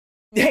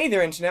Hey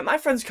there, Internet. My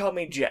friends call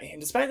me Jay,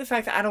 and despite the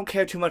fact that I don't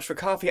care too much for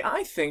coffee,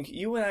 I think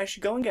you and I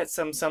should go and get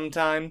some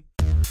sometime.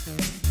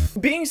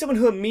 Being someone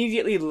who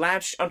immediately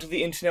latched onto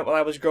the internet while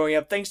I was growing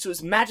up thanks to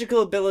its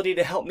magical ability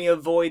to help me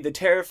avoid the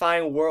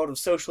terrifying world of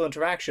social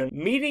interaction,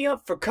 meeting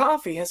up for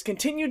coffee has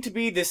continued to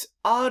be this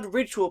odd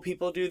ritual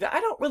people do that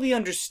I don't really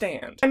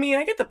understand. I mean,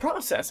 I get the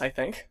process, I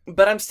think,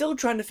 but I'm still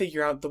trying to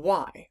figure out the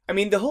why. I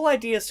mean, the whole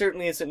idea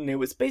certainly isn't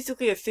new. It's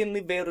basically a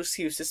thinly veiled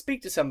excuse to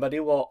speak to somebody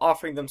while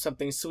offering them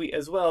something sweet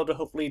as well to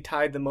hopefully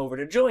tide them over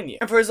to join you.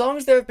 And for as long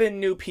as there have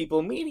been new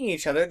people meeting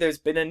each other, there's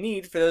been a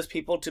need for those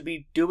people to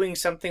be doing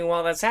something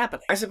while that's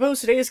happening. I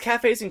suppose today's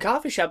cafes and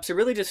coffee shops are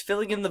really just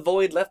filling in the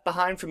void left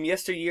behind from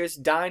yesteryear's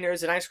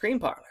diners and ice cream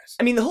parlors.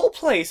 I mean, the whole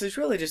place is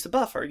really just a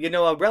buffer, you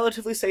know, a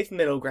relatively safe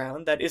middle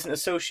ground that isn't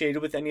associated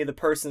with any of the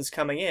persons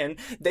coming in.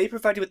 They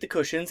provide you with the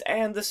cushions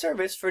and the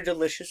service for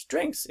delicious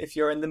drinks if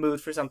you're in the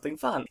mood for something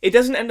fun. It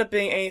doesn't end up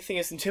being anything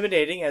as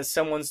intimidating as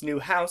someone's new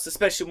house,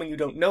 especially when you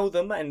don't know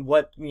them and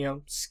what, you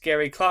know,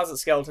 scary closet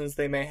skeletons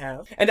they may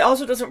have. And it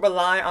also doesn't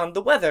rely on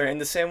the weather in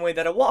the same way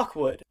that a walk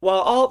would,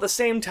 while all at the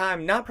same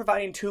time not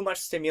providing too much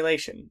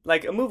stimulation.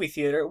 Like a movie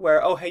theater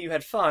where, oh hey, you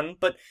had fun,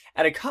 but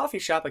at a coffee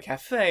shop, a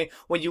cafe,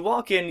 when you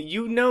walk in,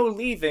 you know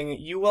leaving,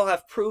 you will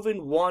have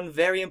proven one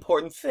very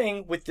important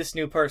thing with this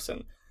new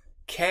person.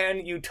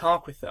 Can you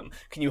talk with them?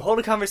 Can you hold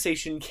a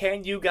conversation?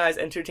 Can you guys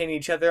entertain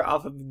each other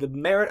off of the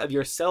merit of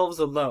yourselves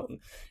alone?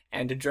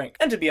 And a drink.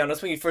 And to be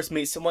honest, when you first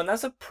meet someone,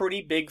 that's a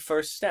pretty big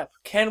first step.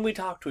 Can we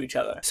talk to each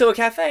other? So a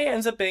cafe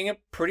ends up being a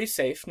pretty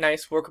safe,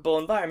 nice, workable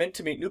environment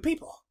to meet new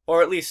people.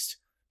 Or at least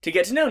to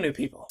get to know new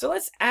people. So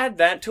let's add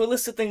that to a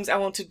list of things I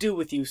want to do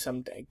with you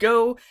someday.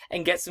 Go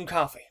and get some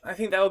coffee. I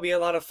think that would be a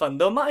lot of fun.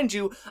 Though mind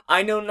you,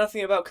 I know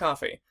nothing about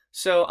coffee,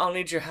 so I'll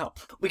need your help.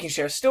 We can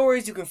share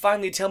stories, you can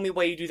finally tell me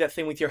why you do that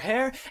thing with your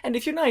hair, and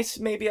if you're nice,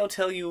 maybe I'll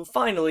tell you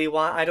finally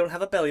why I don't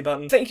have a belly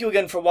button. Thank you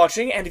again for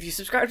watching, and if you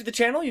subscribe to the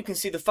channel, you can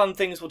see the fun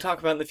things we'll talk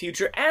about in the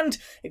future, and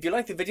if you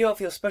like the video, I'll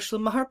feel special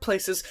in my heart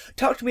places.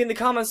 Talk to me in the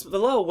comments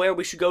below where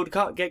we should go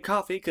to get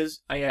coffee,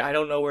 because I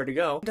don't know where to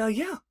go. And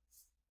yeah,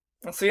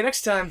 I'll see you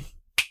next time.